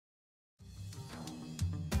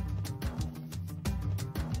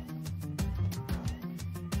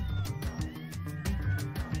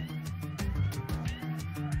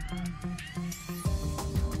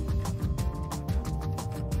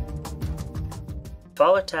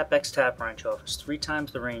Fowler Tap-X tap wrench offers 3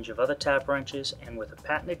 times the range of other tap wrenches, and with a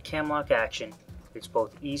patented Camlock action, it's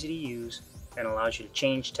both easy to use and allows you to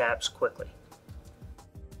change taps quickly.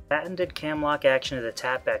 The patented Camlock action of the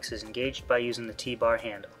Tap-X is engaged by using the T-bar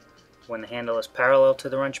handle. When the handle is parallel to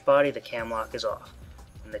the wrench body, the Camlock is off.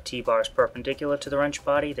 When the T-bar is perpendicular to the wrench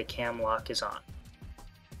body, the Camlock is on.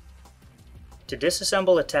 To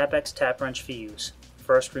disassemble a Tap-X tap wrench for use,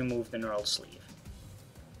 first remove the knurled sleeve.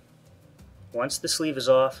 Once the sleeve is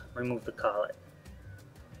off, remove the collet.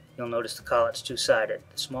 You'll notice the collet's two-sided.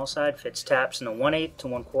 The small side fits taps in the 1/8 to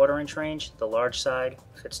 1/4 inch range. The large side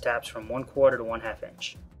fits taps from 1/4 to 1/2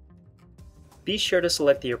 inch. Be sure to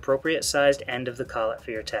select the appropriate sized end of the collet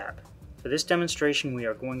for your tap. For this demonstration, we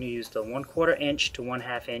are going to use the 1/4 inch to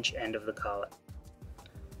 1/2 inch end of the collet.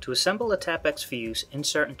 To assemble a Tap-X for use,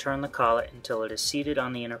 insert and turn the collet until it is seated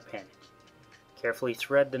on the inner pin. Carefully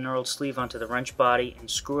thread the knurled sleeve onto the wrench body and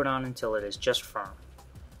screw it on until it is just firm.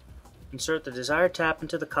 Insert the desired tap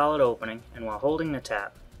into the collet opening, and while holding the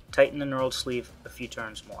tap, tighten the knurled sleeve a few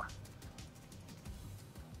turns more.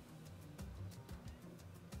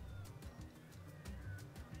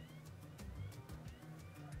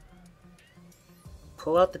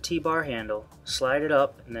 Pull out the T-bar handle, slide it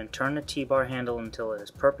up, and then turn the T-bar handle until it is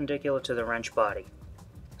perpendicular to the wrench body.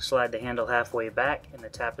 Slide the handle halfway back, and the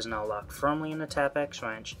tap is now locked firmly in the Tap-X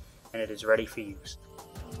wrench, and it is ready for use.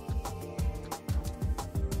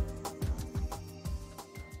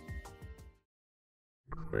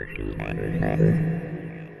 Question.